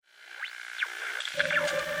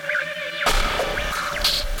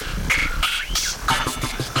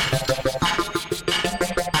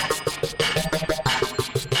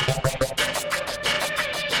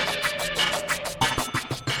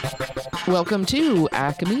Welcome to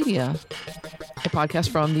Acamedia, a podcast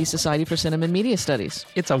from the Society for Cinema and Media Studies.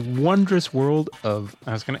 It's a wondrous world of.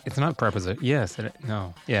 It's not preposition. Yes.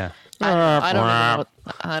 No. Yeah. I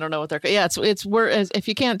don't know what they're. Yeah. We're if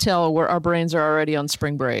you can't tell, our brains are already on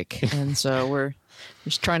spring break, and so we're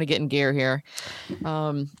just trying to get in gear here.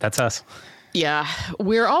 That's us. Yeah.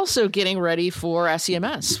 We're also getting ready for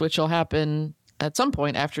SCMS, which will happen at some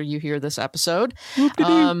point after you hear this episode.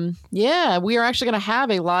 Yeah, we are actually going to have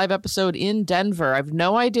a live episode in Denver. I have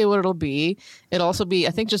no idea what it'll be. It'll also be, I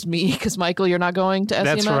think, just me, because Michael, you're not going to SCMS?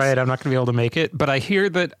 That's right. I'm not going to be able to make it. But I hear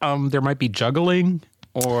that there might be juggling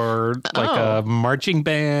or like a marching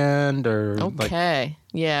band or okay.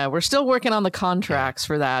 Yeah, we're still working on the contracts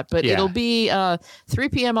for that, but it'll be 3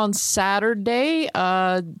 p.m. on Saturday.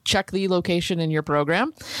 Check the location in your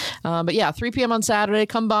program. But yeah, 3 p.m. on Saturday.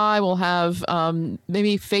 Come by. We'll have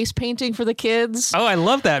maybe face painting for the kids. Oh, I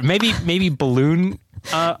love that. Maybe balloon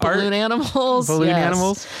art. Balloon animals.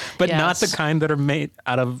 Animals, but not the kind that are made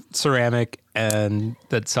out of ceramic and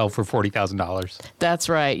that sell for $40,000. That's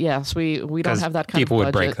right. Yes, we don't have that kind people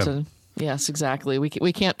of budget. Would break them. Yes, exactly. We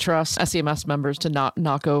can't trust SCMS members to not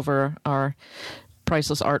knock over our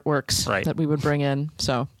priceless artworks that we would bring in.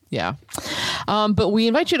 So, yeah. But we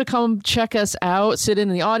invite you to come check us out, sit in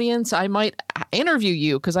the audience. I might interview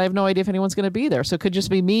you because I have no idea if anyone's going to be there. So it could just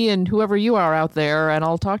be me and whoever you are out there, and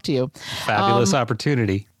I'll talk to you. Fabulous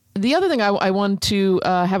opportunity. The other thing I want to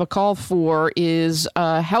have a call for is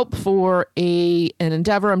help for an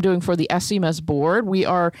endeavor I'm doing for the SCMS board. We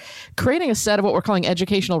are creating a set of what we're calling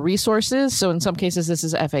educational resources. So in some cases, this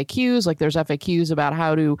is FAQs, like there's FAQs about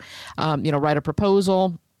how to, write a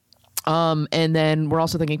proposal. And then we're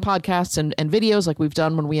also thinking podcasts and videos like we've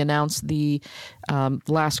done when we announced the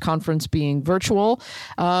last conference being virtual.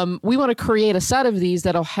 We want to create a set of these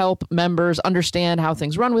that'll help members understand how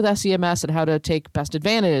things run with SCMS and how to take best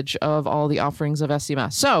advantage of all the offerings of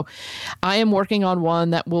SCMS. So I am working on one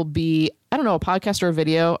that will be, a podcast or a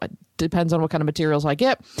video. Depends on what kind of materials I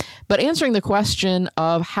get, but answering the question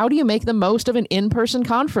of how do you make the most of an in-person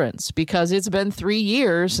conference? Because it's been 3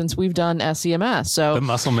 years since we've done SCMS. So the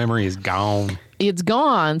muscle memory is gone. It's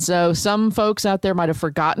gone. So some folks out there might have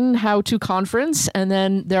forgotten how to conference. And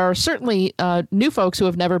then there are certainly new folks who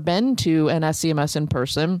have never been to an SCMS in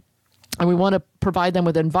person. And we want to provide them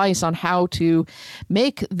with advice on how to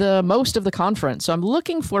make the most of the conference. So I'm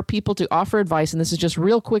looking for people to offer advice. And this is just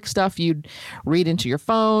real quick stuff you'd read into your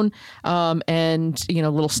phone and,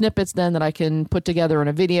 little snippets then that I can put together in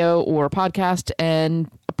a video or a podcast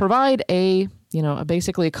and provide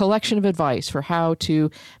basically a collection of advice for how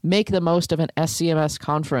to make the most of an SCMS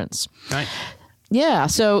conference. Nice. Yeah,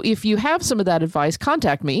 so if you have some of that advice,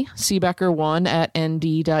 contact me,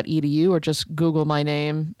 cbecker1@nd.edu, or just Google my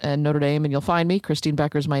name and Notre Dame, and you'll find me. Christine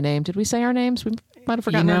Becker's my name. Did we say our names? We might have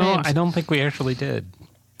forgotten our names. I don't think we actually did.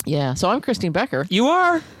 Yeah, so I'm Christine Becker. You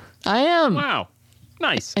are? I am. Wow.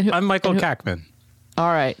 Nice. I'm Michael Kackman.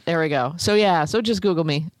 All right, there we go. So just Google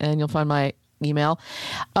me, and you'll find my email.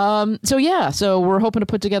 So we're hoping to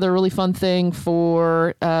put together a really fun thing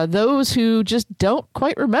for those who just don't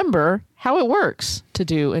quite remember how it works to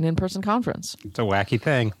do an in-person conference. It's a wacky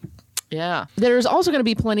thing. Yeah. There's also going to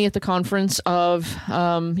be plenty at the conference of,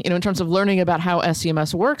 in terms of learning about how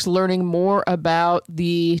SCMS works, learning more about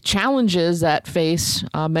the challenges that face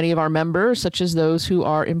many of our members, such as those who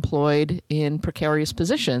are employed in precarious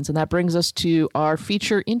positions. And that brings us to our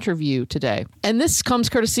feature interview today. And this comes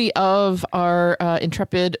courtesy of our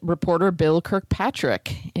intrepid reporter, Bill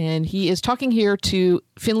Kirkpatrick. And he is talking here to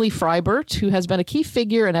Finley Freibert, who has been a key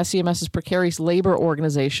figure in SCMS's Precarious Labor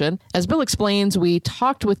Organization. As Bill explains, we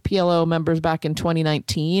talked with PLO members back in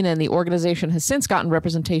 2019, and the organization has since gotten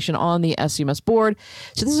representation on the SCMS board.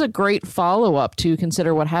 So this is a great follow-up to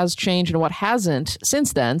consider what has changed and what hasn't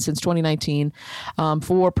since then, since 2019,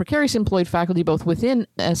 for precarious employed faculty, both within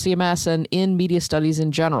SCMS and in media studies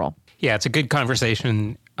in general. Yeah, it's a good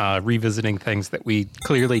conversation, revisiting things that we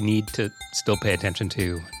clearly need to still pay attention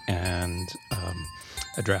to and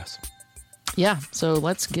address. Yeah, so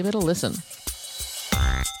let's give it a listen.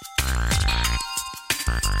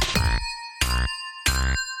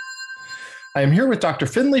 I am here with Dr.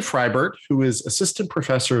 Finley Freibert, who is Assistant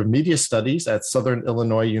Professor of Media Studies at Southern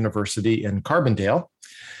Illinois University in Carbondale.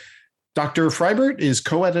 Dr. Freibert is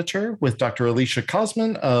co-editor with Dr. Alicia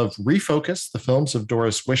Kosman of Refocus, the Films of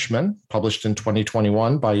Doris Wishman, published in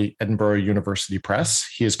 2021 by Edinburgh University Press.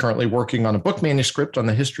 He is currently working on a book manuscript on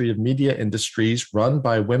the history of media industries run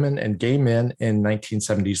by women and gay men in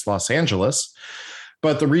 1970s Los Angeles.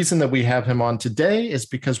 But the reason that we have him on today is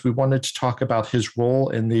because we wanted to talk about his role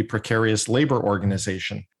in the Precarious Labor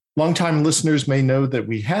Organization. Longtime listeners may know that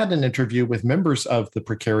we had an interview with members of the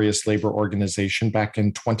Precarious Labor Organization back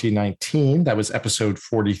in 2019. That was episode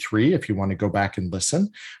 43, if you want to go back and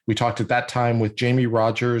listen. We talked at that time with Jamie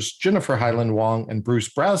Rogers, Jennifer Hyland Wong, and Bruce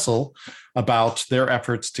Brazel about their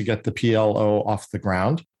efforts to get the PLO off the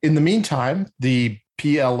ground. In the meantime, the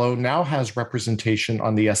PLO now has representation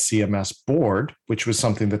on the SCMS board, which was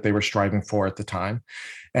something that they were striving for at the time.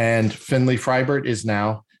 And Finley Freibert is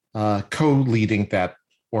now co-leading that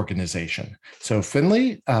organization. So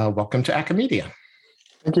Finley, welcome to Acamedia.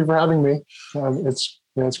 Thank you for having me.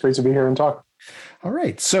 It's great to be here and talk. All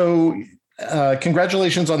right. So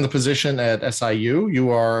congratulations on the position at SIU.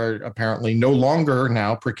 You are apparently no longer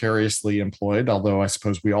now precariously employed, although I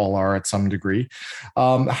suppose we all are at some degree.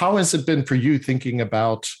 How has it been for you thinking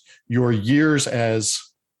about your years as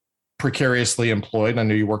precariously employed? I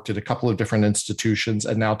know you worked at a couple of different institutions,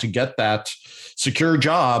 and now to get that secure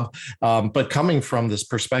job, but coming from this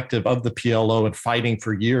perspective of the PLO and fighting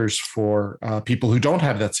for years for people who don't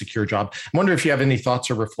have that secure job. I wonder if you have any thoughts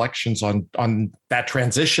or reflections on that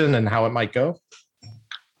transition and how it might go?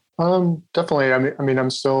 Definitely. I mean, I'm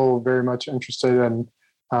still very much interested and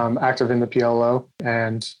active in the PLO,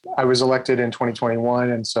 and I was elected in 2021,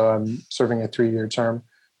 and so I'm serving a 3-year term.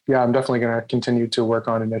 Yeah, I'm definitely going to continue to work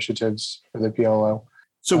on initiatives for the PLO.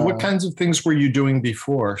 So what kinds of things were you doing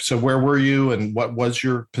before? So where were you and what was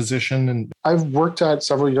your position? And I've worked at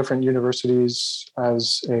several different universities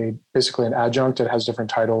as basically an adjunct. It has different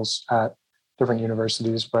titles at different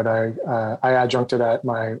universities, but I adjuncted at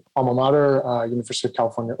my alma mater, University of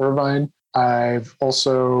California, Irvine. I've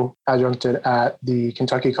also adjuncted at the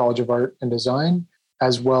Kentucky College of Art and Design,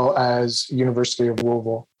 as well as University of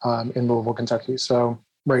Louisville in Louisville, Kentucky. So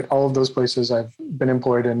right, all of those places I've been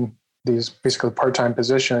employed in these basically part-time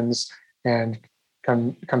positions and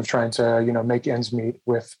kind of trying to, make ends meet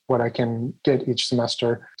with what I can get each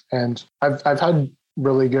semester. And I've had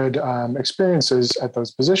really good experiences at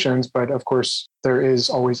those positions, but of course there is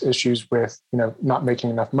always issues with, not making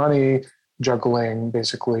enough money, juggling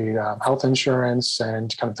basically health insurance,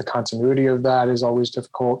 and kind of the continuity of that is always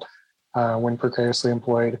difficult when precariously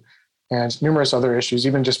employed. And numerous other issues.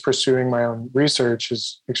 Even just pursuing my own research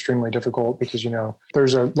is extremely difficult because,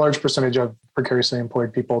 there's a large percentage of precariously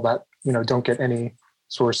employed people that, don't get any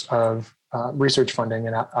source of research funding.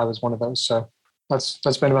 And I was one of those. So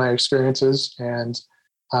that's been my experiences. And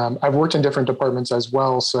I've worked in different departments as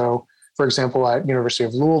well. So for example, at University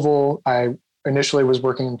of Louisville, I initially was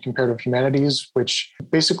working in comparative humanities, which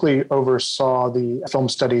basically oversaw the film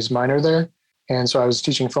studies minor there. And so I was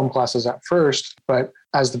teaching film classes at first, but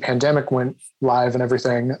as the pandemic went live and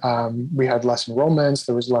everything, we had less enrollments,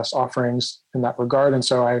 there was less offerings in that regard. And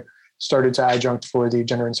so I started to adjunct for the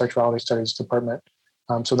Gender and Sexuality Studies department.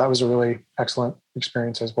 So that was a really excellent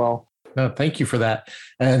experience as well. No, thank you for that.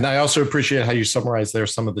 And I also appreciate how you summarize there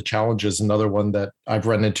some of the challenges. Another one that I've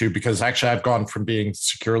run into, because actually I've gone from being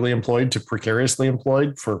securely employed to precariously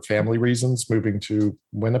employed for family reasons, moving to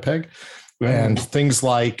Winnipeg. And things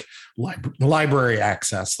like library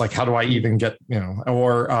access, like how do I even get,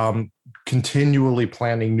 or continually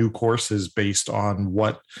planning new courses based on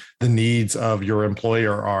what the needs of your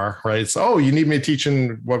employer are, right? So, you need me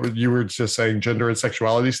teaching what you were just saying, gender and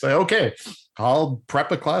sexuality study. Okay, I'll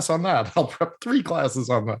prep a class on that. I'll prep 3 classes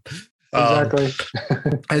on that. Exactly.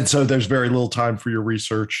 And so there's very little time for your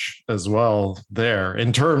research as well there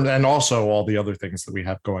in terms, and also all the other things that we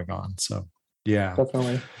have going on. So, yeah.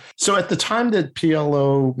 Definitely. So at the time that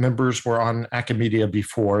PLO members were on Acamedia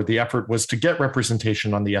before, the effort was to get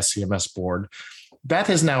representation on the SCMS board. That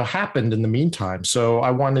has now happened in the meantime. So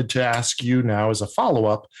I wanted to ask you now as a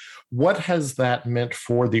follow-up, what has that meant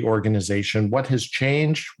for the organization? What has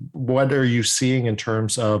changed? What are you seeing in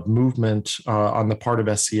terms of movement on the part of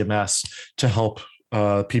SCMS to help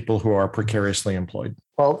people who are precariously employed?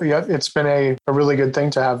 Well, yeah, it's been a really good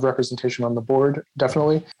thing to have representation on the board,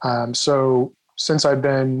 definitely. So since I've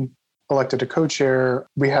been elected to co-chair,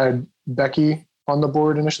 we had Becky on the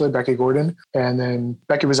board initially, Becky Gordon, and then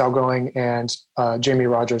Becky was outgoing and Jamie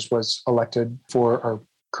Rogers was elected for our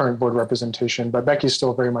current board representation, but Becky's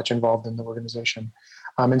still very much involved in the organization.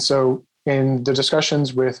 And so in the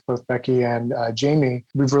discussions with both Becky and Jamie,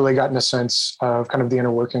 we've really gotten a sense of kind of the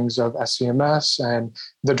inner workings of SCMS, and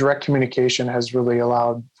the direct communication has really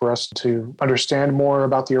allowed for us to understand more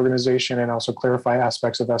about the organization and also clarify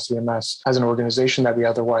aspects of SCMS as an organization that we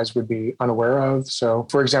otherwise would be unaware of. So,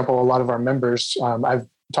 for example, a lot of our members, I've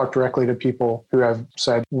talked directly to people who have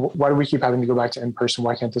said, why do we keep having to go back to in-person?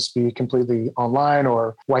 Why can't this be completely online?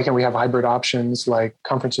 Or why can't we have hybrid options like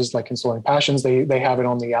conferences like Consoling Passions? They have it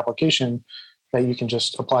on the application that you can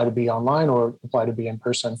just apply to be online or apply to be in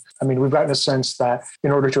person. I mean, we've gotten a sense that in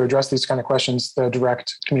order to address these kind of questions, the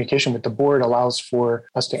direct communication with the board allows for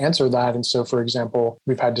us to answer that. And so, for example,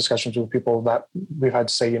 we've had discussions with people that we've had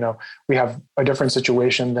to say, we have a different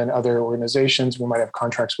situation than other organizations. We might have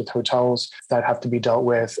contracts with hotels that have to be dealt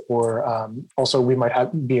with, or also we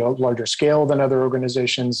might be a larger scale than other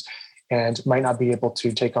organizations, and might not be able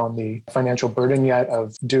to take on the financial burden yet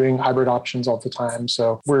of doing hybrid options all the time.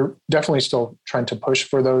 So we're definitely still trying to push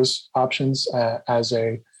for those options as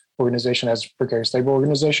a organization, as a precarious labor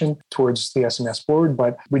organization towards the SCMS board.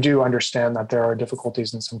 But we do understand that there are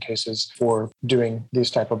difficulties in some cases for doing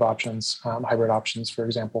these type of options, hybrid options, for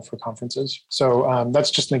example, for conferences. So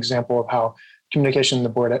that's just an example of how communication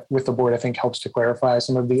with the board, I think, helps to clarify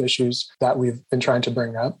some of the issues that we've been trying to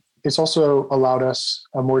bring up. It's also allowed us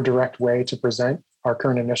a more direct way to present our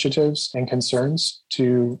current initiatives and concerns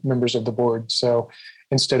to members of the board. So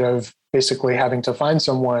instead of basically having to find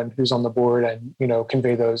someone who's on the board and,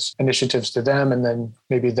 convey those initiatives to them, and then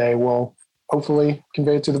maybe they will hopefully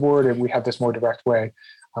convey it to the board, and we have this more direct way.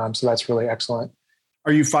 So that's really excellent.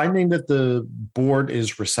 Are you finding that the board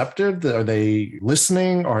is receptive? Are they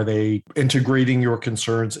listening? Are they integrating your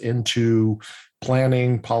concerns into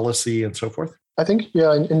planning, policy, and so forth? I think,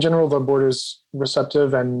 yeah, in general, the board is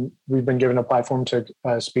receptive, and we've been given a platform to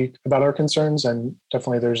speak about our concerns, and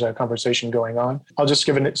definitely there's a conversation going on. I'll just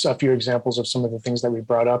give a few examples of some of the things that we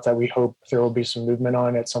brought up that we hope there will be some movement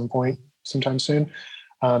on at some point, sometime soon.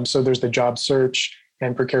 So there's the job search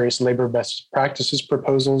and precarious labor best practices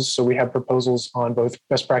proposals. So we have proposals on both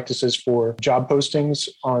best practices for job postings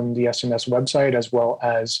on the SCMS website, as well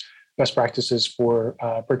as best practices for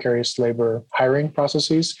precarious labor hiring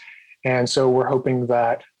processes. And so we're hoping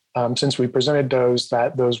that since we presented those,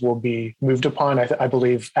 that those will be moved upon. I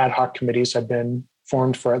believe ad hoc committees have been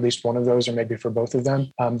formed for at least one of those, or maybe for both of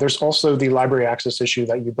them. There's also the library access issue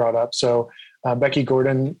that you brought up. So Becky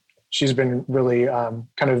Gordon, she's been really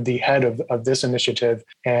kind of the head of this initiative,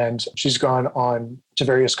 and she's gone on to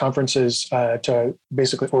various conferences to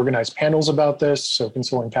basically organize panels about this. So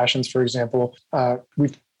Consoling Passions, for example.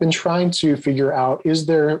 We've been trying to figure out, is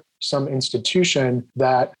there some institution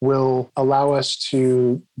that will allow us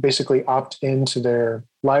to basically opt into their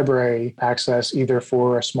library access, either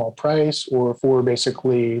for a small price or for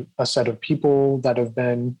basically a set of people that have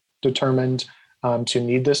been determined to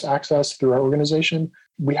need this access through our organization.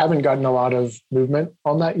 We haven't gotten a lot of movement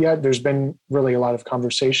on that yet. There's been really a lot of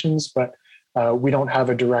conversations, but we don't have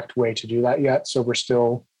a direct way to do that yet. So we're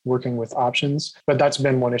still working with options, but that's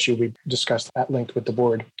been one issue we've discussed at length with the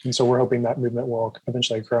board. And so we're hoping that movement will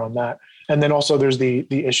eventually occur on that. And then also there's the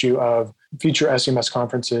issue of future SCMS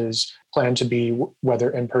conferences planned to be whether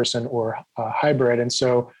in person or hybrid. And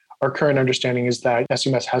so our current understanding is that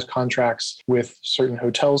SCMS has contracts with certain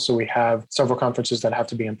hotels. So we have several conferences that have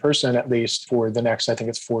to be in person, at least for the next, I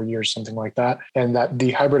think it's 4 years, something like that. And that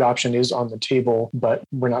the hybrid option is on the table, but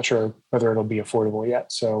we're not sure whether it'll be affordable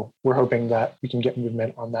yet. So we're hoping that we can get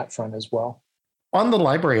movement on that front as well. On the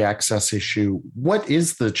library access issue, what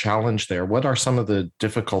is the challenge there? What are some of the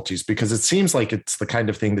difficulties? Because it seems like it's the kind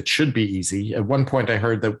of thing that should be easy. At one point, I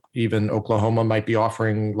heard that even Oklahoma might be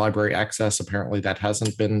offering library access. Apparently, that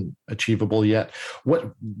hasn't been achievable yet.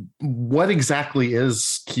 What exactly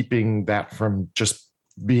is keeping that from just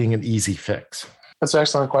being an easy fix? That's an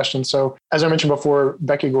excellent question. So as I mentioned before,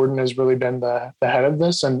 Becky Gordon has really been the head of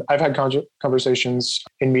this. And I've had conversations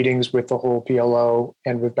in meetings with the whole PLO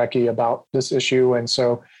and with Becky about this issue. And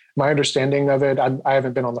so my understanding of it, I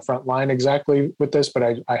haven't been on the front line exactly with this, but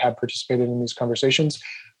I have participated in these conversations.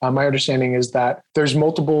 My understanding is that there's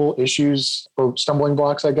multiple issues or stumbling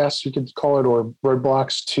blocks, I guess you could call it, or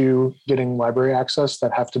roadblocks to getting library access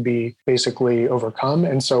that have to be basically overcome.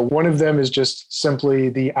 And so one of them is just simply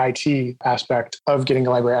the IT aspect of getting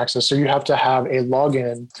library access. So you have to have a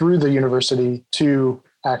login through the university to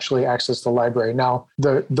actually access the library. Now,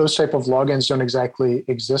 those type of logins don't exactly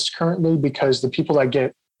exist currently, because the people that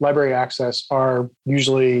get library access are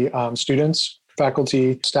usually students,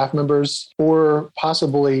 faculty, staff members, or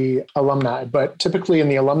possibly alumni. But typically in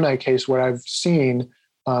the alumni case, what I've seen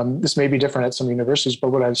This may be different at some universities,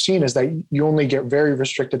 but what I've seen is that you only get very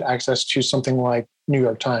restricted access to something like New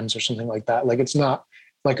York Times or something like that. Like it's not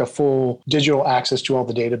like a full digital access to all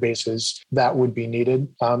the databases that would be needed.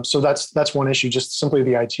 So that's one issue, just simply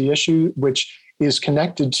the IT issue, which is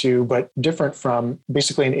connected to, but different from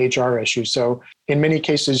basically an HR issue. So in many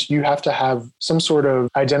cases, you have to have some sort of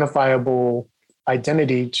identifiable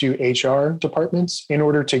identity to HR departments in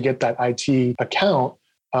order to get that IT account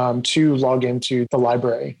to log into the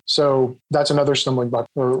library. So that's another stumbling block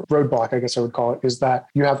or roadblock, I guess I would call it, is that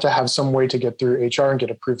you have to have some way to get through HR and get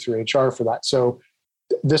approved through HR for that. So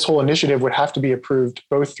this whole initiative would have to be approved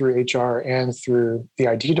both through HR and through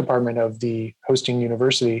the IT department of the hosting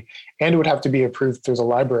university, and it would have to be approved through the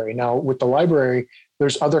library. Now, with the library,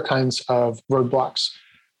 there's other kinds of roadblocks.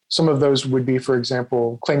 Some of those would be, for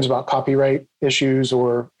example, claims about copyright issues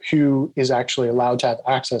or who is actually allowed to have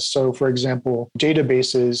access. So, for example,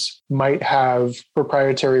 databases might have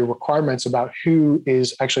proprietary requirements about who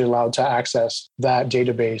is actually allowed to access that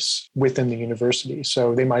database within the university.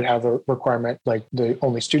 So they might have a requirement like the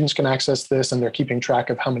only students can access this, and they're keeping track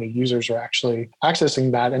of how many users are actually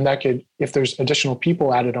accessing that. And that could, if there's additional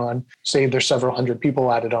people added on, say there's several hundred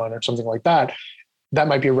people added on or something like that, that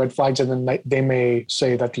might be a red flag to them. They may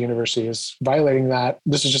say that the university is violating that.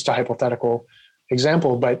 This is just a hypothetical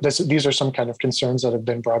example, but these are some kind of concerns that have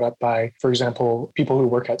been brought up by, for example, people who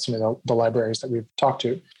work at some of the libraries that we've talked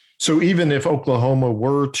to. So even if Oklahoma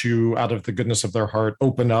were to, out of the goodness of their heart,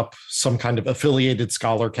 open up some kind of affiliated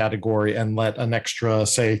scholar category and let an extra,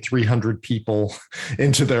 say, 300 people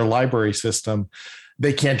into their library system,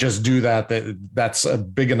 they can't just do that. That's a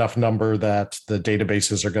big enough number that the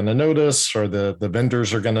databases are going to notice, or the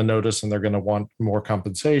vendors are going to notice, and they're going to want more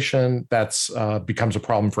compensation. That's becomes a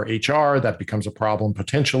problem for HR. That becomes a problem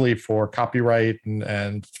potentially for copyright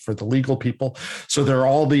and for the legal people. So there are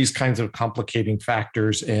all these kinds of complicating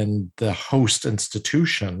factors in the host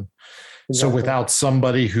institution. So without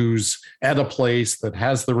somebody who's at a place that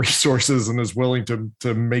has the resources and is willing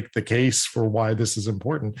to make the case for why this is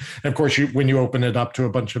important. And of course, when you open it up to a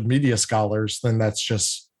bunch of media scholars, then that's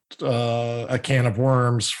just a can of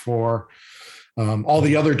worms for all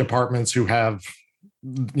the other departments who have,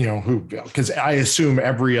 because I assume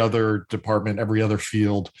every other department, every other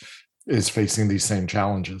field is facing these same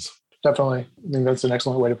challenges. Definitely. I think that's an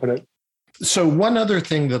excellent way to put it. So one other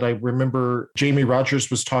thing that I remember Jamie Rogers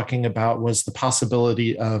was talking about was the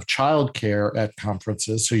possibility of childcare at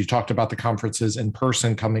conferences. So you talked about the conferences in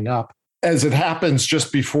person coming up. As it happens,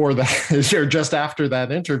 just before that, or just after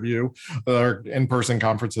that interview, our in-person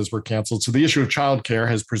conferences were canceled. So the issue of childcare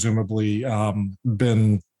has presumably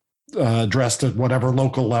been addressed at whatever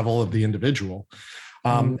local level of the individual.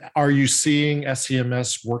 Are you seeing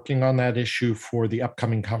SCMS working on that issue for the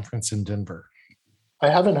upcoming conference in Denver? I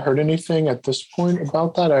haven't heard anything at this point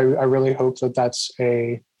about that. I really hope that that's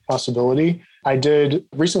a possibility. I did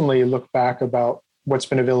recently look back about what's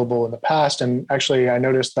been available in the past. And actually, I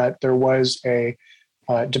noticed that there was a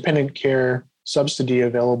dependent care subsidy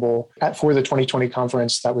available for the 2020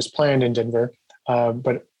 conference that was planned in Denver.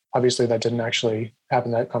 But obviously, that didn't actually happen.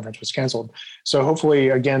 That conference was canceled. So hopefully,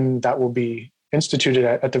 again, that will be instituted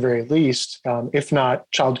at the very least, if not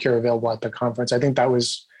childcare available at the conference. I think that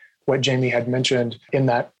was what Jamie had mentioned in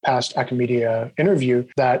that past Acamedia interview,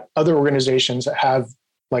 that other organizations have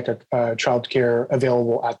like a childcare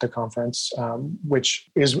available at the conference, which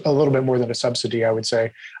is a little bit more than a subsidy, I would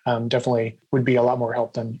say. Definitely would be a lot more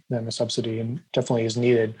help than a subsidy, and definitely is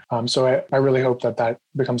needed. So I really hope that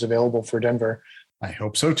becomes available for Denver. I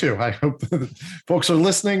hope so too. I hope that folks are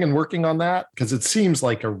listening and working on that, because it seems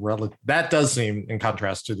like that does seem, in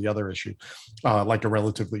contrast to the other issue, like a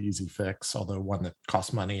relatively easy fix, although one that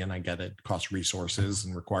costs money, and I get it, costs resources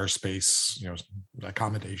and requires space,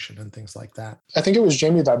 accommodation and things like that. I think it was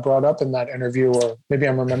Jamie that brought up in that interview, or maybe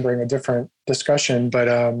I'm remembering a different discussion, but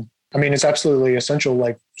it's absolutely essential.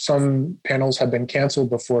 Like some panels have been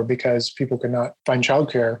canceled before because people could not find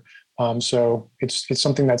childcare. So it's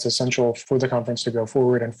something that's essential for the conference to go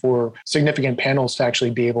forward and for significant panels to actually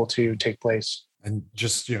be able to take place. And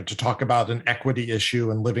just, to talk about an equity issue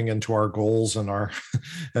and living into our goals and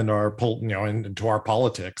into our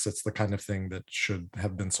politics. It's the kind of thing that should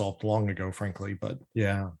have been solved long ago, frankly. But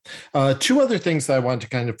yeah. Two other things that I wanted to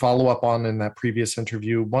kind of follow up on in that previous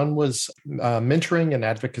interview. One was mentoring and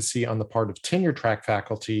advocacy on the part of tenure track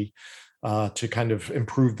faculty to kind of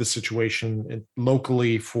improve the situation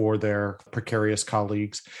locally for their precarious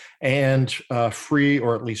colleagues, and free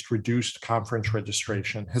or at least reduced conference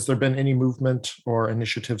registration. Has there been any movement or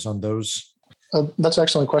initiatives on those? That's an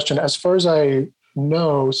excellent question. As far as I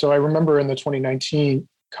know, so I remember in the 2019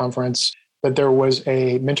 conference, that there was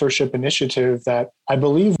a mentorship initiative that I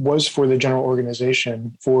believe was for the general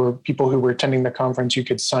organization. For people who were attending the conference, you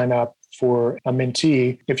could sign up for a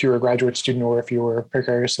mentee if you were a graduate student or if you were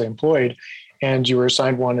precariously employed, and you were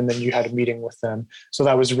assigned one, and then you had a meeting with them. So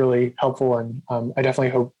that was really helpful. And I definitely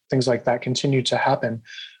hope things like that continue to happen.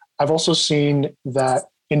 I've also seen that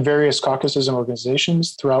in various caucuses and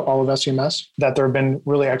organizations throughout all of SCMS, that there have been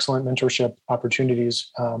really excellent mentorship opportunities.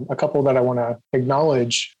 A couple that I want to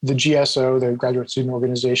acknowledge: the GSO, the Graduate Student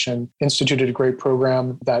Organization, instituted a great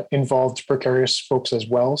program that involved precarious folks as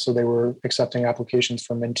well. So they were accepting applications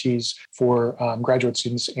for mentees for graduate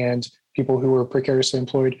students and people who were precariously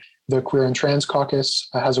employed. The Queer and Trans Caucus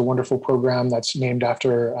has a wonderful program that's named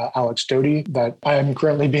after Alex Doty that I am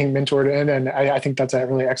currently being mentored in. And I think that's a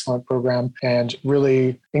really excellent program and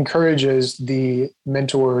really encourages the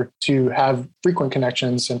mentor to have frequent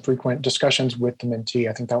connections and frequent discussions with the mentee.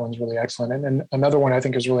 I think that one's really excellent. And another one I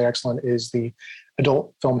think is really excellent is the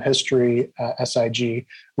Adult Film History SIG,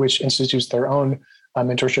 which institutes their own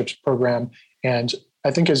mentorships program. And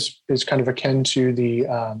I think is kind of akin to the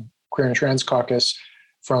Queer and Trans Caucus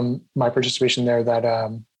from my participation there, that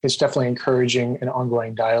it's definitely encouraging an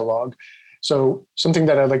ongoing dialogue. So something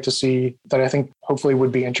that I'd like to see that I think hopefully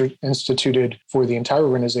would be instituted for the entire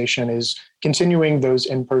organization is continuing those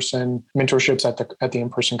in-person mentorships at the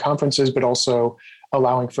in-person conferences, but also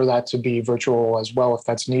allowing for that to be virtual as well if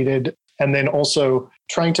that's needed. And then also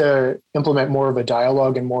trying to implement more of a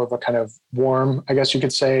dialogue and more of a kind of warm, I guess you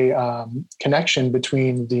could say, connection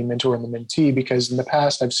between the mentor and the mentee, because in the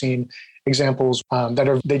past I've seen examples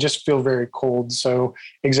they just feel very cold. So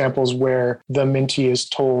examples where the mentee is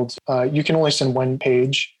told, you can only send one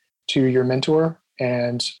page to your mentor,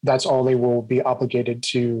 and that's all they will be obligated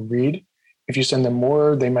to read. If you send them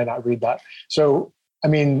more, they might not read that. So, I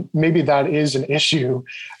mean, maybe that is an issue,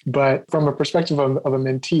 but from a perspective of a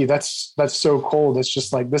mentee, that's so cold. It's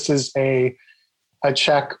just like, this is a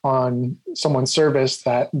check on someone's service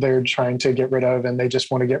that they're trying to get rid of, and they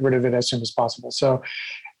just want to get rid of it as soon as possible. So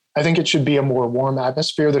I think it should be a more warm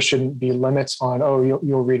atmosphere. There shouldn't be limits on,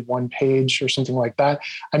 you'll read one page or something like that.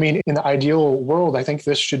 I mean, in the ideal world, I think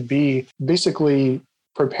this should be basically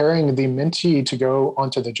preparing the mentee to go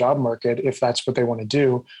onto the job market if that's what they want to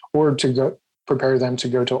do, or to go prepare them to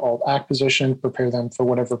go to alt-act position, prepare them for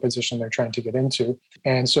whatever position they're trying to get into.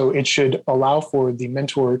 And so it should allow for the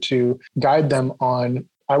mentor to guide them on,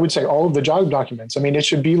 I would say, all of the job documents. I mean, it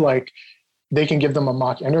should be like they can give them a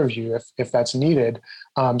mock interview if that's needed,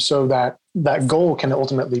 so that goal can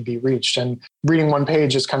ultimately be reached. And reading one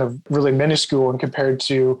page is kind of really minuscule, and compared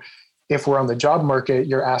to if we're on the job market,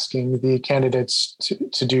 you're asking the candidates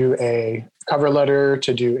to do a cover letter,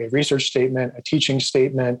 to do a research statement, a teaching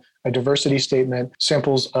statement, a diversity statement,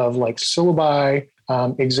 samples of like syllabi,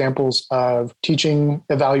 examples of teaching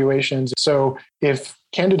evaluations. So if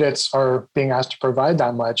candidates are being asked to provide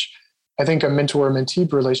that much, I think a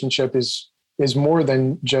mentor-mentee relationship is more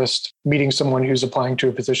than just meeting someone who's applying to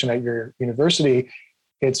a position at your university.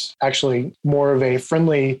 It's actually more of a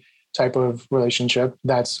friendly type of relationship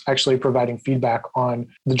that's actually providing feedback on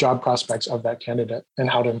the job prospects of that candidate and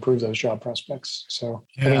how to improve those job prospects. So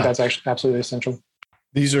I think that's actually absolutely essential.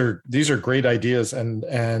 These are great ideas, and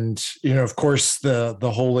of course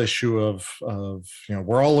the whole issue of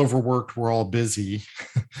we're all overworked, we're all busy,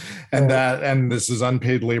 and this is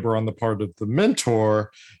unpaid labor on the part of the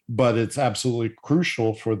mentor, but it's absolutely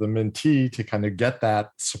crucial for the mentee to kind of get that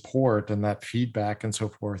support and that feedback and so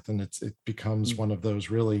forth, and it becomes one of those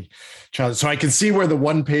really challenging. So I can see where the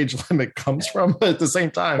 1-page limit comes from, but at the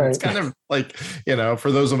same time, it's kind of like,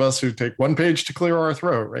 for those of us who take 1 page to clear our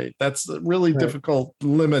throat, right? That's a really difficult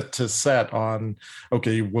limit to set on,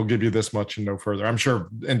 okay, we'll give you this much and no further. I'm sure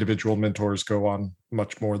individual mentors go on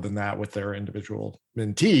much more than that with their individual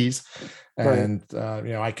mentees. And,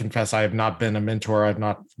 I confess I have not been a mentor. I've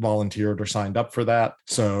not volunteered or signed up for that.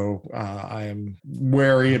 So I am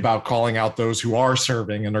wary about calling out those who are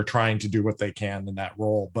serving and are trying to do what they can in that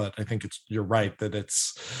role. But I think you're right that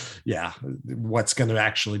it's, what's going to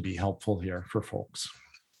actually be helpful here for folks.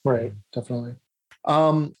 Right, definitely.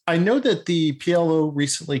 I know that the PLO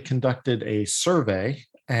recently conducted a survey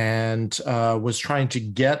and was trying to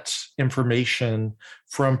get information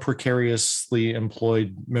from precariously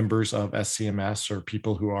employed members of SCMS, or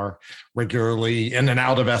people who are regularly in and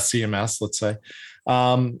out of SCMS, let's say.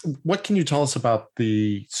 What can you tell us about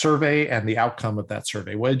the survey and the outcome of that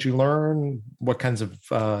survey? What did you learn? What kinds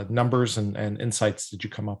of numbers and insights did you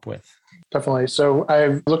come up with? Definitely. So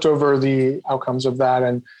I've looked over the outcomes of that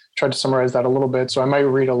and tried to summarize that a little bit. So I might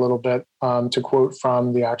read a little bit to quote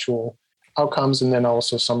from the actual outcomes, and then I'll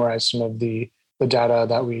also summarize some of the data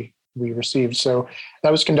that we we received. So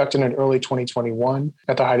that was conducted in early 2021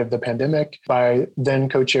 at the height of the pandemic by then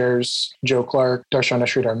co-chairs Joe Clark, Darshana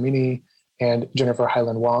Sridharmini, and Jennifer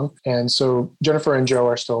Highland Wong. And so Jennifer and Joe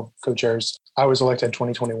are still co-chairs. I was elected in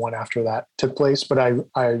 2021 after that took place, but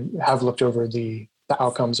I have looked over the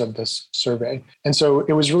outcomes of this survey. And so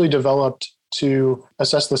it was really developed to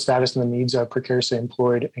assess the status and the needs of precariously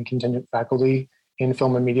employed and contingent faculty in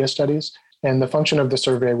film and media studies. And the function of the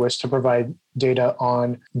survey was to provide data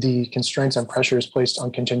on the constraints and pressures placed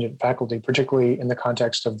on contingent faculty, particularly in the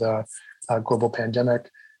context of the global pandemic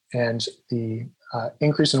and the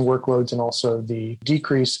increase in workloads and also the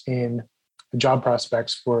decrease in job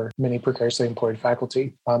prospects for many precariously employed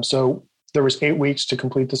faculty. So there was 8 weeks to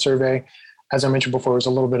complete the survey. As I mentioned before, it was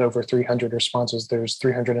a little bit over 300 responses. There's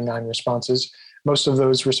 309 responses. Most of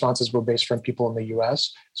those responses were based from people in the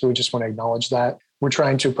US. So we just want to acknowledge that. We're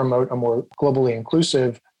trying to promote a more globally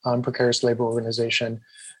inclusive precarious labor organization.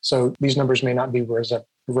 So these numbers may not be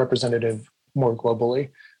representative more globally.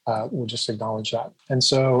 We'll just acknowledge that. And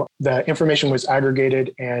so the information was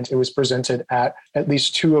aggregated and it was presented at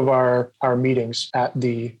least 2 of our meetings at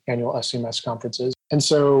the annual SCMS conferences. And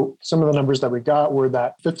so some of the numbers that we got were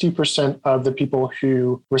that 50% of the people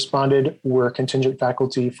who responded were contingent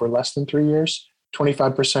faculty for less than 3 years,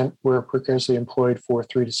 25% were precariously employed for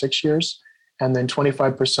 3 to 6 years, and then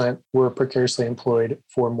 25% were precariously employed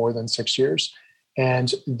for more than 6 years.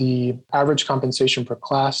 And the average compensation per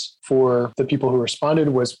class for the people who responded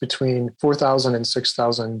was between $4,000 and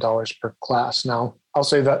 $6,000 per class. Now, I'll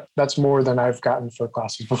say that that's more than I've gotten for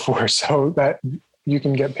classes before, so that you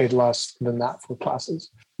can get paid less than that for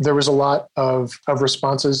classes. There was a lot of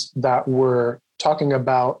responses that were talking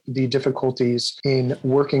about the difficulties in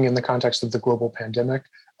working in the context of the global pandemic,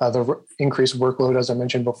 the increased workload, as I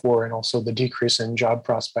mentioned before, and also the decrease in job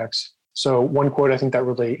prospects. So one quote I think that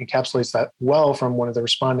really encapsulates that well from one of the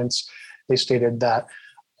respondents, they stated that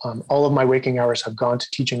all of my waking hours have gone to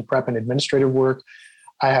teaching prep and administrative work.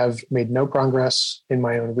 I have made no progress in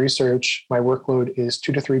my own research. My workload is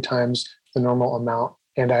 2 to 3 times the normal amount,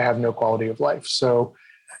 and I have no quality of life. So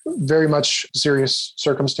very much serious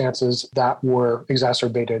circumstances that were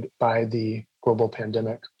exacerbated by the global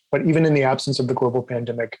pandemic. But even in the absence of the global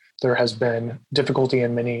pandemic, there has been difficulty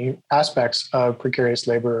in many aspects of precarious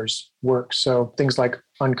laborers' work. So things like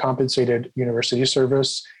uncompensated university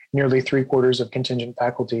service, nearly 3/4 of contingent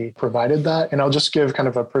faculty provided that. And I'll just give kind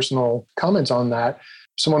of a personal comment on that.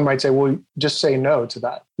 Someone might say, well, just say no to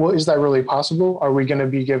that. Well, is that really possible? Are we going to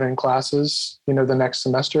be given classes, the next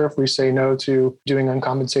semester if we say no to doing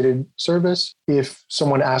uncompensated service? If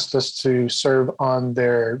someone asked us to serve on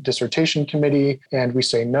their dissertation committee and we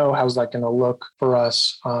say no, how's that going to look for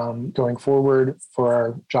us going forward for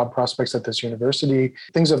our job prospects at this university?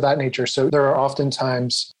 Things of that nature. So there are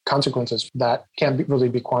oftentimes consequences that can't really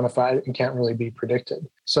be quantified and can't really be predicted.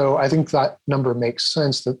 So I think that number makes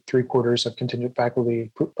sense, that 3/4 of contingent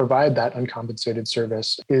faculty provide that uncompensated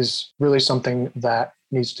service is really something that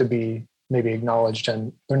needs to be maybe acknowledged,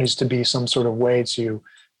 and there needs to be some sort of way to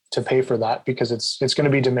pay for that, because it's going to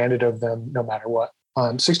be demanded of them no matter what.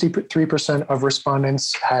 63% of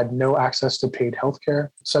respondents had no access to paid healthcare,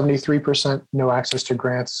 73% no access to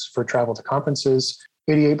grants for travel to conferences,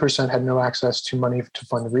 88% had no access to money to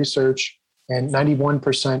fund research, and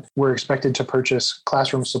 91% were expected to purchase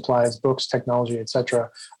classroom supplies, books, technology, etc.,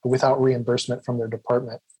 without reimbursement from their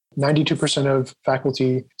department. 92% of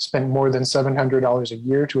faculty spent more than $700 a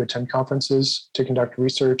year to attend conferences, to conduct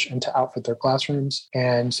research, and to outfit their classrooms.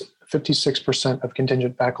 And 56% of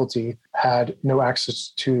contingent faculty had no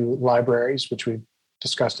access to libraries, which we've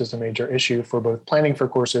discussed as a major issue for both planning for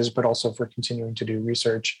courses, but also for continuing to do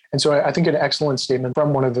research. And so I think an excellent statement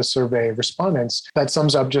from one of the survey respondents that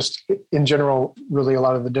sums up just in general, really a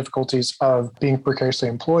lot of the difficulties of being precariously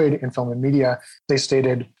employed in film and media. They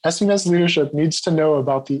stated, SCMS leadership needs to know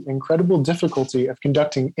about the incredible difficulty of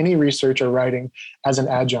conducting any research or writing as an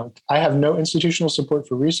adjunct. I have no institutional support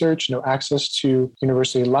for research, no access to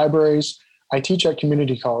university libraries. I teach at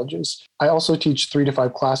community colleges. I also teach 3 to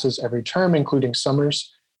 5 classes every term, including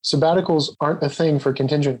summers. Sabbaticals aren't a thing for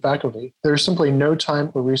contingent faculty. There's simply no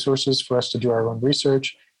time or resources for us to do our own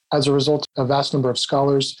research. As a result, a vast number of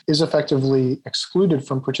scholars is effectively excluded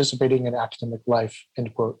from participating in academic life,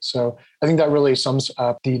 end quote. So I think that really sums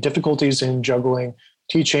up the difficulties in juggling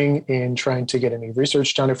teaching, in trying to get any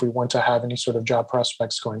research done if we want to have any sort of job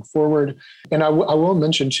prospects going forward. And I will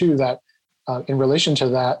mention too that in relation to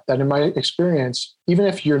that in my experience, even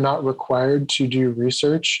if you're not required to do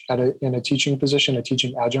research in a teaching position, a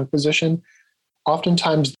teaching adjunct position,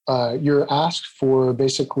 oftentimes you're asked for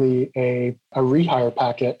basically a rehire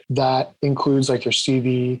packet that includes like your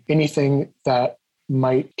CV, anything that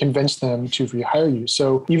might convince them to rehire you.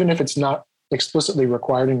 So even if it's not explicitly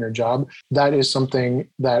required in your job, that is something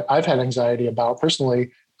that I've had anxiety about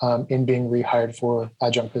personally in being rehired for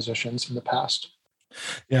adjunct positions in the past.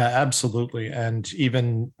 Yeah, absolutely. And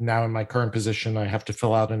even now in my current position, I have to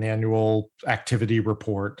fill out an annual activity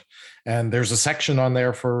report. And there's a section on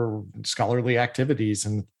there for scholarly activities.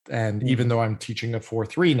 And even though I'm teaching a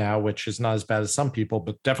 4.3 now, which is not as bad as some people,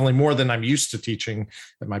 but definitely more than I'm used to teaching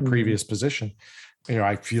at my previous position,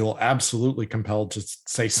 I feel absolutely compelled to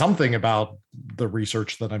say something about the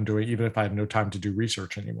research that I'm doing, even if I have no time to do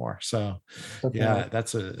research anymore. So yeah,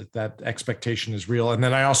 that expectation is real. And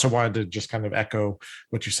then I also wanted to just kind of echo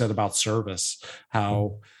what you said about service,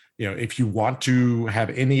 how if you want to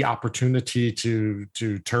have any opportunity to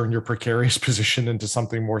turn your precarious position into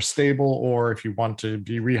something more stable, or if you want to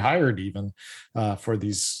be rehired even for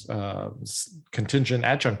these contingent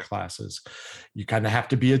adjunct classes, you kind of have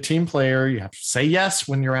to be a team player. You have to say yes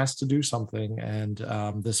when you're asked to do something. And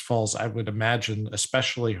this falls, I would imagine,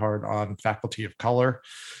 especially hard on faculty of color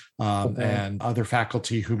and other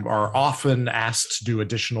faculty who are often asked to do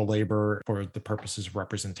additional labor for the purposes of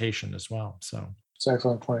representation as well. So it's an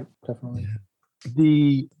excellent point, definitely.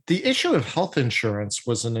 The issue of health insurance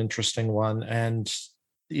was an interesting one. And,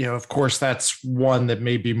 of course, that's one that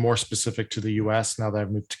may be more specific to the US. Now that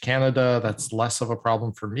I've moved to Canada, that's less of a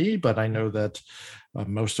problem for me, but I know that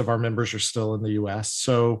most of our members are still in the US.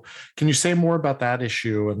 So can you say more about that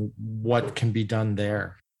issue and what can be done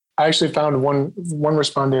there? I actually found one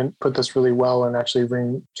respondent put this really well and actually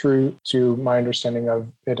ring true to my understanding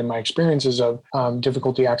of it and my experiences of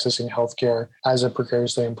difficulty accessing healthcare as a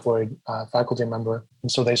precariously employed faculty member.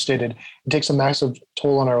 And so they stated, it takes a massive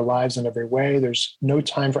toll on our lives in every way. There's no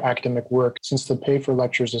time for academic work since the pay for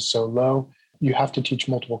lectures is so low. You have to teach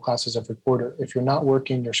multiple classes every quarter. If you're not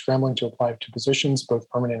working, you're scrambling to apply to positions, both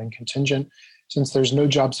permanent and contingent, since there's no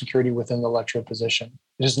job security within the lecturer position.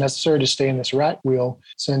 It is necessary to stay in this rat wheel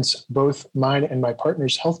since both mine and my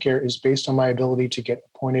partner's healthcare is based on my ability to get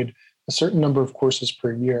appointed a certain number of courses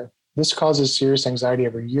per year. This causes serious anxiety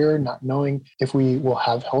every year, not knowing if we will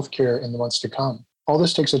have healthcare in the months to come. All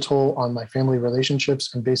this takes a toll on my family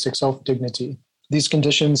relationships and basic self-dignity. These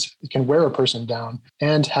conditions can wear a person down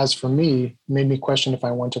and has, for me, made me question if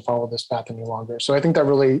I want to follow this path any longer. So I think that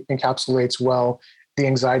really encapsulates well the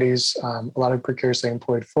anxieties a lot of precariously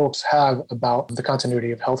employed folks have about the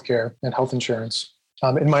continuity of healthcare and health insurance.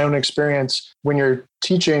 In my own experience, when you're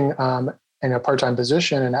teaching in a part-time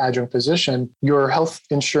position, an adjunct position, your health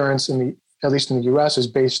insurance, at least in the US, is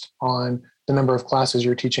based on the number of classes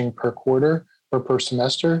you're teaching per quarter or per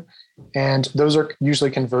semester. And those are usually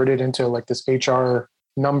converted into like this HR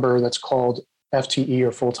number that's called FTE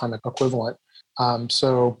or full-time equivalent.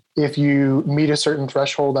 So if you meet a certain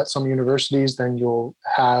threshold at some universities, then you'll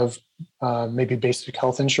have maybe basic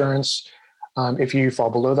health insurance. If you fall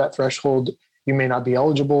below that threshold, you may not be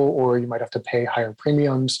eligible, or you might have to pay higher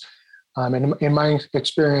premiums. And in my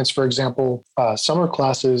experience, for example, summer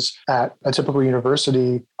classes at a typical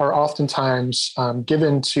university are oftentimes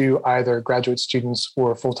given to either graduate students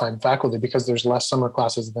or full-time faculty because there's less summer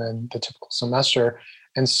classes than the typical semester.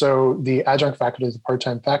 And so the adjunct faculty, the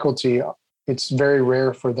part-time faculty, it's very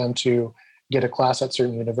rare for them to get a class at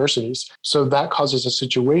certain universities. So that causes a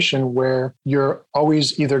situation where you're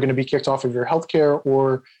always either going to be kicked off of your healthcare,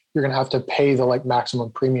 or you're going to have to pay the like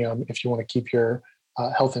premium if you want to keep your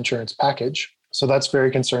health insurance package. So that's very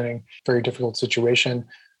concerning, very difficult situation.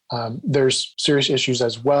 There's serious issues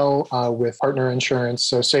as well with partner insurance.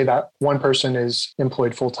 So say that one person is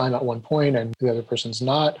employed full-time at one point and the other person's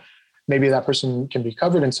not. Maybe that person can be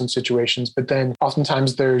covered in some situations, but then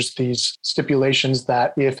oftentimes there's these stipulations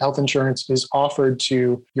that if health insurance is offered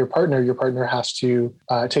to your partner has to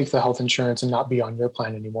take the health insurance and not be on your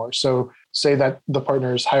plan anymore. So say that the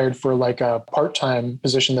partner is hired for like a part-time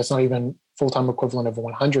position that's not even full-time equivalent of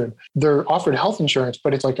 100. They're offered health insurance,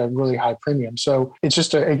 but it's like a really high premium. So it's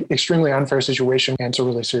just an extremely unfair situation, and it's a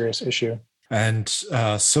really serious issue. And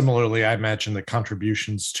similarly, I imagine that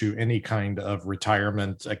contributions to any kind of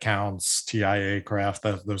retirement accounts, TIA, craft,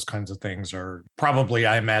 those kinds of things are probably,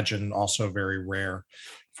 I imagine, also very rare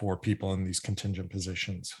for people in these contingent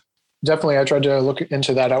positions. Definitely. I tried to look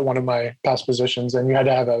into that at one of my past positions, and you had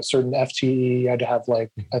to have a certain FTE. You had to have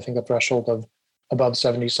I think a threshold of above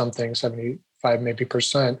 70 something, 75 maybe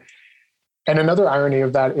percent. And another irony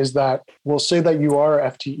of that is that we'll say that you are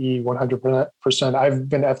FTE 100%. I've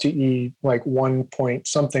been FTE like 1 point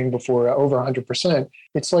something before, over 100%.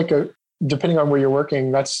 It's like depending on where you're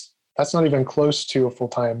working, that's not even close to a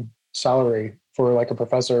full-time salary for like a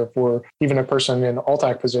professor, for even a person in an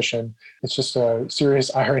all-tac position. It's just a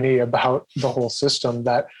serious irony about the whole system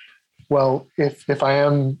that well, if I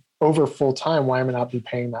am over full time, why am I not be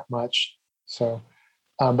paying that much? So,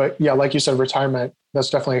 but yeah, like you said, retirement, that's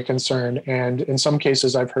definitely a concern. And in some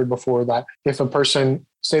cases, I've heard before that if a person,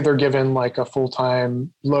 say they're given like a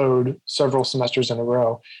full-time load several semesters in a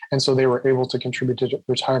row, and so they were able to contribute to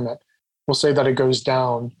retirement, we'll say that it goes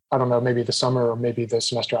down, I don't know, maybe the summer or maybe the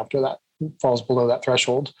semester after that falls below that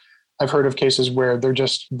threshold. I've heard of cases where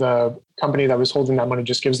the company that was holding that money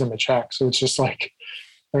just gives them a check. So it's just like,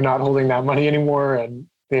 they're not holding that money anymore and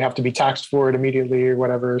they have to be taxed for it immediately or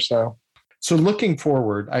whatever. So looking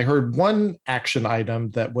forward, I heard one action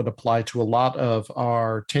item that would apply to a lot of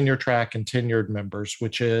our tenure track and tenured members,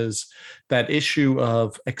 which is that issue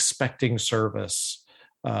of expecting service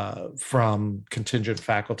from contingent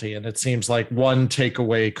faculty. And it seems like one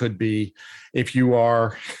takeaway could be if you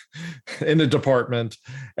are in a department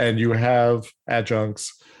and you have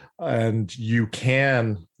adjuncts, and you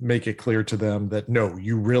can make it clear to them that, no,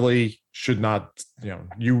 you really should not,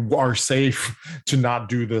 you are safe to not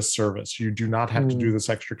do this service. You do not have to do this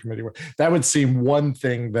extra committee work. That would seem one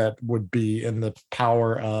thing that would be in the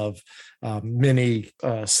power of many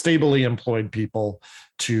stably employed people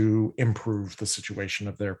to improve the situation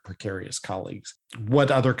of their precarious colleagues.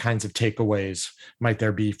 What other kinds of takeaways might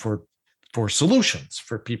there be for solutions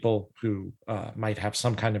for people who might have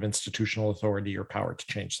some kind of institutional authority or power to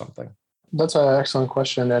change something? That's an excellent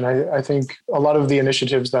question. And I think a lot of the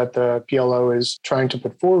initiatives that the PLO is trying to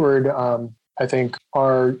put forward, I think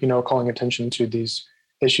are, calling attention to these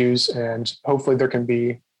issues, and hopefully there can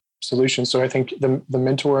be solutions. So I think the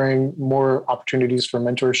mentoring, more opportunities for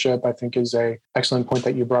mentorship, I think is a excellent point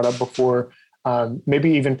that you brought up before.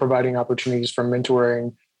 Maybe even providing opportunities for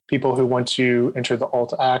mentoring people who want to enter the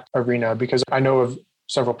alt-act arena, because I know of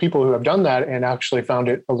several people who have done that and actually found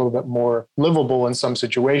it a little bit more livable in some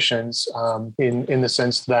situations, in the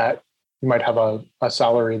sense that you might have a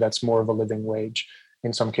salary that's more of a living wage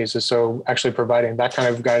in some cases. So actually providing that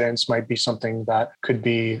kind of guidance might be something that could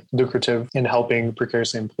be lucrative in helping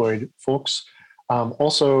precariously employed folks.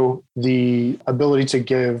 Also, the ability to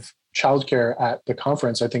give childcare at the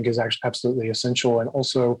conference, I think, is actually absolutely essential, and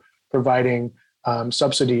also providing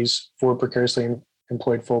subsidies for precariously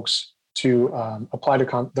employed folks to apply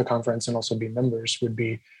to the conference and also be members would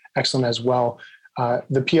be excellent as well.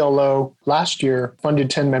 The PLO last year funded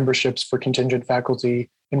 10 memberships for contingent faculty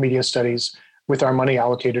in media studies with our money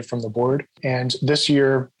allocated from the board. And this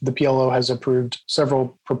year, the PLO has approved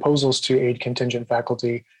several proposals to aid contingent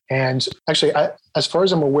faculty. And actually, as far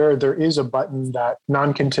as I'm aware, there is a button that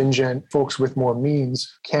non-contingent folks with more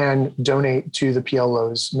means can donate to the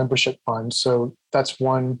PLO's membership fund. So that's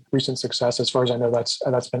one recent success. As far as I know,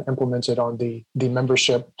 that's been implemented on the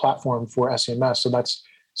membership platform for SCMS. So that's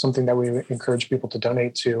something that we encourage people to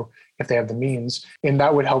donate to if they have the means. And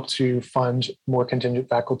that would help to fund more contingent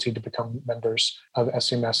faculty to become members of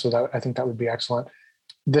SCMS. So I think that would be excellent.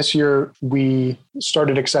 This year, we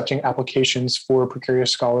started accepting applications for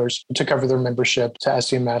precarious scholars to cover their membership to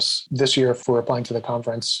SCMS this year for applying to the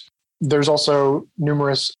conference. There's also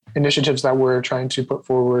numerous initiatives that we're trying to put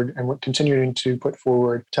forward and we're continuing to put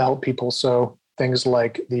forward to help people. So things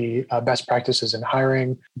like the best practices in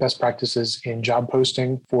hiring, best practices in job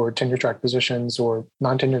posting for tenure track positions or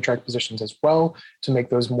non-tenure track positions as well, to make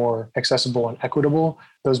those more accessible and equitable.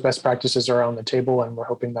 Those best practices are on the table, and we're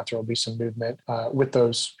hoping that there will be some movement with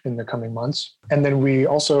those in the coming months. And then we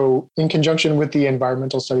also, in conjunction with the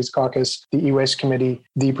Environmental Studies Caucus, the E-Waste Committee,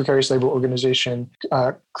 the Precarious Labor Organization,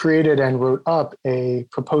 created and wrote up a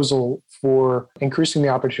proposal for increasing the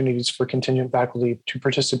opportunities for contingent faculty to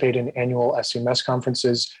participate in annual SCMS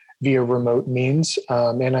conferences via remote means.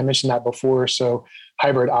 And I mentioned that before, so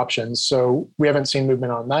hybrid options. So we haven't seen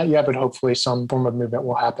movement on that yet, but hopefully some form of movement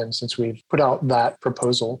will happen since we've put out that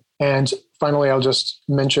proposal. And finally, I'll just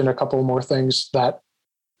mention a couple more things that,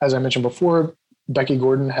 as I mentioned before, Becky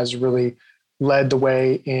Gordon has really led the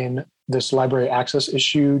way in this library access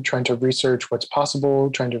issue, trying to research what's possible,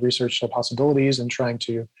 trying to research the possibilities, and trying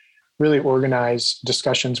to really organize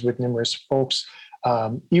discussions with numerous folks,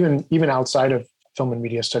 even outside of film and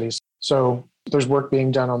media studies. So there's work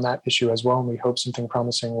being done on that issue as well, and we hope something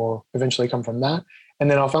promising will eventually come from that.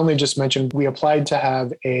 And then I'll finally just mention, we applied to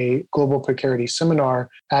have a global precarity seminar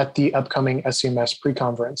at the upcoming SCMS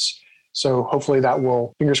pre-conference. So hopefully that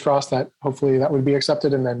will, fingers crossed, that hopefully that would be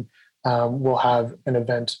accepted, and then we'll have an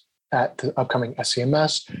event at the upcoming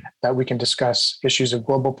SCMS that we can discuss issues of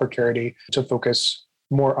global precarity to focus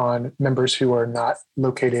more on members who are not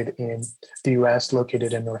located in the US,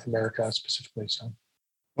 located in North America specifically. So,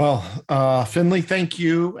 well, Finley, thank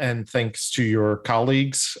you. And thanks to your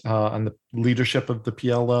colleagues on the leadership of the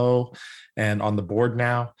PLO and on the board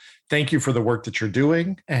now. thank you for the work that you're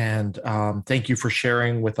doing. And thank you for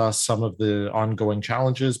sharing with us some of the ongoing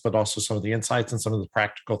challenges, but also some of the insights and some of the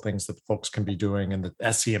practical things that folks can be doing. And that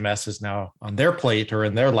SCMS is now on their plate or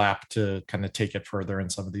in their lap to kind of take it further in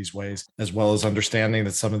some of these ways, as well as understanding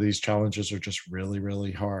that some of these challenges are just really,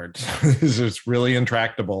 really hard. It's really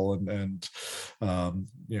intractable. And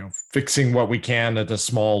fixing what we can at a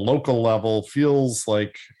small local level feels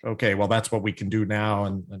like, okay, well, that's what we can do now.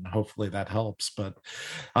 And hopefully that helps. But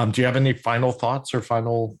do you have any final thoughts or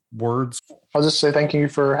final words? I'll just say thank you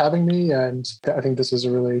for having me. And I think this is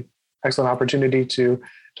a really excellent opportunity to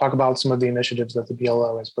talk about some of the initiatives that the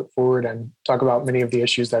BLO has put forward and talk about many of the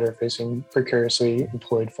issues that are facing precariously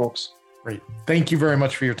employed folks. Great. Thank you very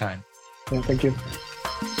much for your time. Yeah, thank you.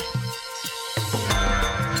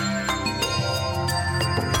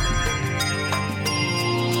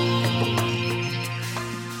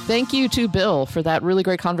 Thank you to Bill for that really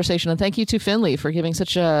great conversation. And thank you to Finley for giving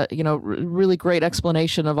such a, really great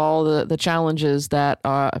explanation of all the challenges that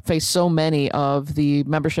face so many of the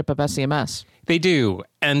membership of SCMS. They do.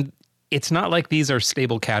 And it's not like these are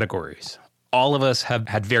stable categories. All of us have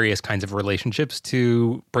had various kinds of relationships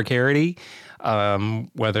to precarity,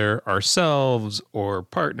 whether ourselves or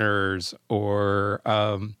partners or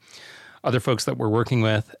other folks that we're working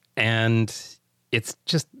with. And it's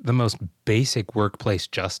just the most basic workplace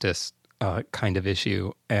justice kind of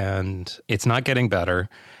issue, and it's not getting better,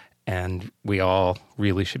 and we all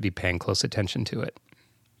really should be paying close attention to it.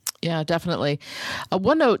 Yeah, definitely.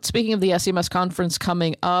 One note, speaking of the SCMS conference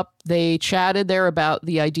coming up, they chatted there about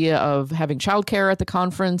the idea of having childcare at the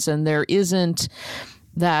conference, and there isn't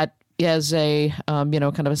that as a, kind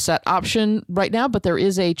of a set option right now, but there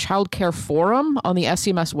is a childcare forum on the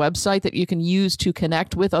SCMS website that you can use to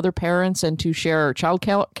connect with other parents and to share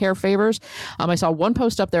childcare favors. I saw one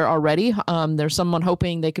post up there already. There's someone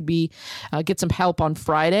hoping they could get some help on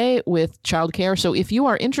Friday with childcare. So if you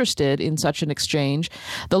are interested in such an exchange,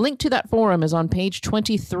 the link to that forum is on page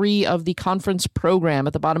 23 of the conference program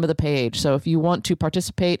at the bottom of the page. So if you want to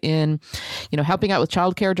participate in, helping out with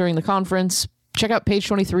childcare during the conference, check out page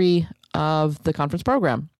 23 of the conference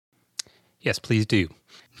program. Yes, please do.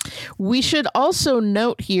 We should also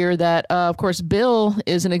note here that, of course, Bill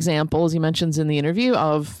is an example, as he mentions in the interview,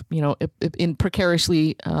 of, in a precarious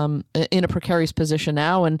position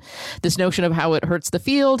now. And this notion of how it hurts the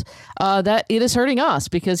field, that it is hurting us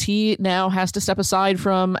because he now has to step aside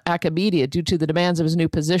from academia due to the demands of his new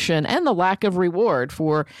position and the lack of reward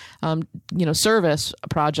for, service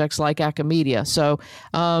projects like academia. So,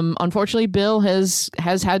 unfortunately, Bill has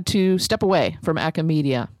had to step away from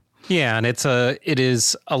academia. Yeah, and it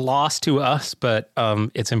is a loss to us, but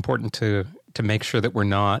it's important to make sure that we're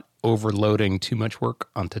not overloading too much work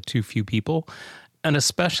onto too few people. And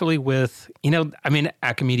especially with,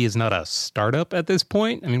 academia is not a startup at this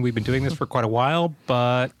point. We've been doing this for quite a while,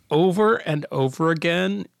 but over and over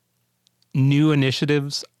again, new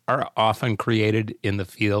initiatives are often created in the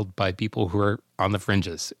field by people who are on the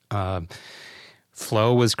fringes.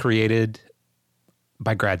 Flow was created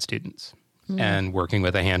by grad students and working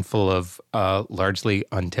with a handful of largely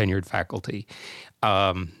untenured faculty.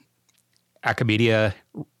 Academia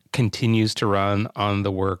continues to run on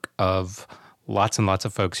the work of lots and lots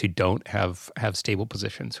of folks who don't have stable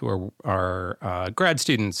positions, who are grad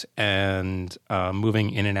students and moving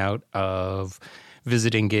in and out of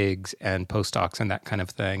visiting gigs and postdocs and that kind of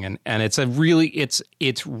thing. And it's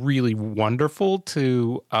really wonderful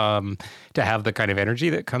to have the kind of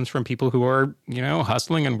energy that comes from people who are,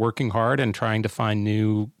 hustling and working hard and trying to find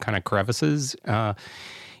new kind of crevices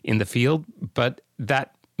in the field. But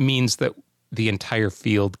that means that the entire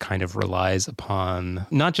field kind of relies upon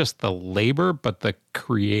not just the labor, but the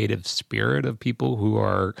creative spirit of people who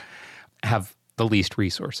have the least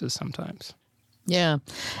resources sometimes. Yeah.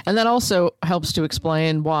 And that also helps to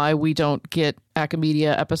explain why we don't get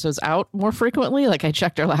academia episodes out more frequently. Like I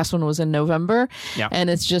checked, our last one was in November. Yeah. And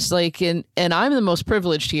it's just like, and I'm the most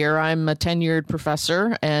privileged here. I'm a tenured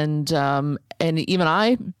professor and even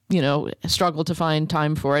I, struggle to find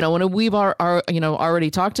time for it. When we've already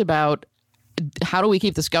talked about how do we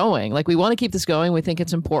keep this going? Like, we want to keep this going. We think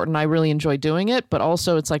it's important. I really enjoy doing it, but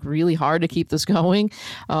also it's like really hard to keep this going.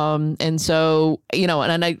 And so,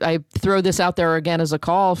 and I throw this out there again as a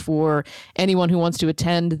call for anyone who wants to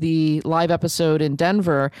attend the live episode in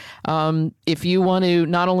Denver. If you want to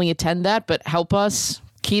not only attend that, but help us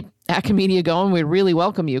keep academia going, we really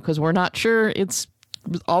welcome you because we're not sure it's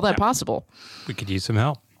all that possible. We could use some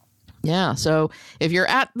help. Yeah. So if you're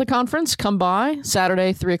at the conference, come by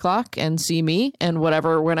Saturday, 3:00 and see me and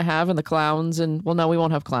whatever we're going to have and the clowns. And well, no, we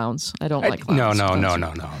won't have clowns. I don't like clowns.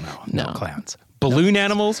 No clowns. Balloon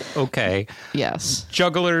animals, okay. Yes.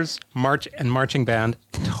 Jugglers, marching band,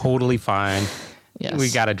 totally fine. Yes. We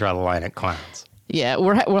got to draw the line at clowns. Yeah,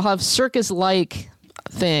 we'll have circus-like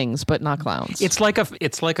things, but not clowns. It's like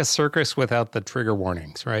a circus without the trigger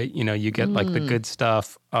warnings, right? You know, you get like the good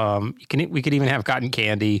stuff. We could even have cotton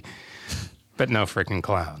candy, but no freaking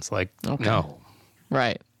clowns. Like, no.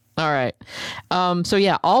 Right. All right. So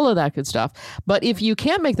yeah, all of that good stuff. But if you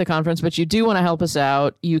can't make the conference, but you do want to help us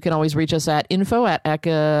out, you can always reach us at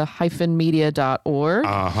info@eka-media.org.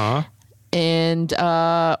 Uh-huh. And,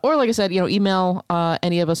 or like I said, email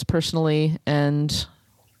any of us personally, and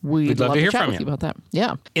we'd love to hear chat from you about that.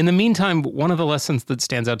 Yeah. In the meantime, one of the lessons that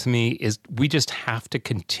stands out to me is we just have to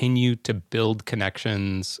continue to build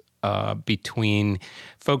connections between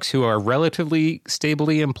folks who are relatively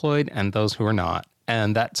stably employed and those who are not.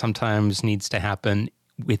 And that sometimes needs to happen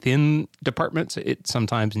within departments. It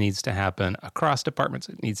sometimes needs to happen across departments.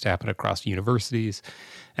 It needs to happen across universities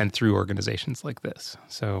and through organizations like this.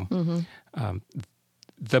 So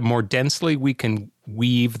the more densely we can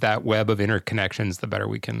weave that web of interconnections, the better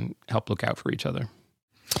we can help look out for each other.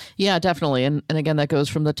 Yeah, definitely. And again, that goes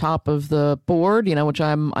from the top of the board, which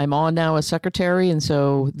I'm on now as secretary. And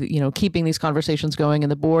so, keeping these conversations going in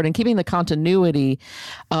the board and keeping the continuity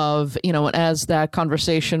of, as that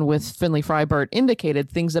conversation with Finley Freibert indicated,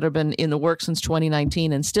 things that have been in the works since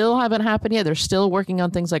 2019 and still haven't happened yet. They're still working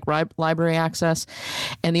on things like library access.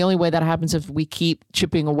 And the only way that happens if we keep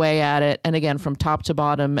chipping away at it. And again, from top to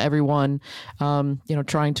bottom, everyone,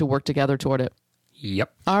 trying to work together toward it.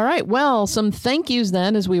 Yep. All right. Well, some thank yous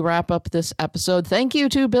then as we wrap up this episode. Thank you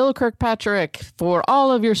to Bill Kirkpatrick for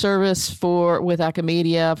all of your service with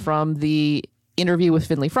Acamedia, from the interview with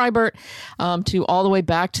Finley Freibert to all the way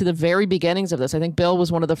back to the very beginnings of this. I think Bill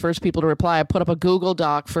was one of the first people to reply. I put up a Google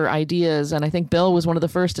Doc for ideas, and I think Bill was one of the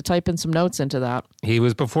first to type in some notes into that. He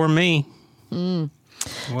was before me. So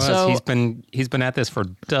he's been at this for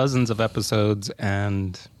dozens of episodes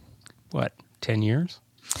and 10 years?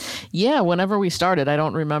 Yeah, whenever we started, I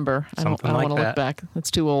don't remember. I don't want to look back. It's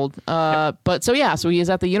too old. But so he is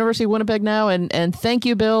at the University of Winnipeg now. And thank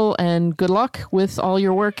you, Bill, and good luck with all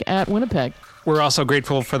your work at Winnipeg. We're also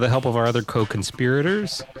grateful for the help of our other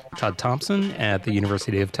co-conspirators, Todd Thompson at the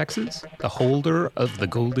University of Texas, the holder of the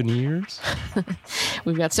golden years.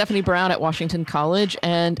 We've got Stephanie Brown at Washington College,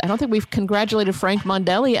 and I don't think we've congratulated Frank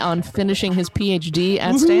Mondelli on finishing his PhD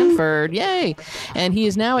at Stanford. Yay! And he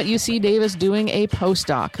is now at UC Davis doing a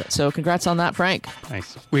postdoc. So congrats on that, Frank.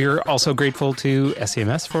 Nice. We are also grateful to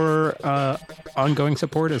SCMS for ongoing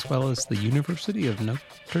support, as well as the University of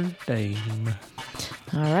Notre Dame.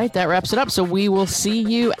 All right, that wraps it up. So we will see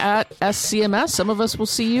you at SCMS. Some of us will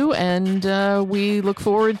see you, and we look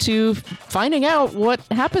forward to finding out what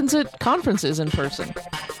happens at conferences in person.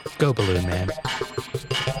 Go Balloon Man.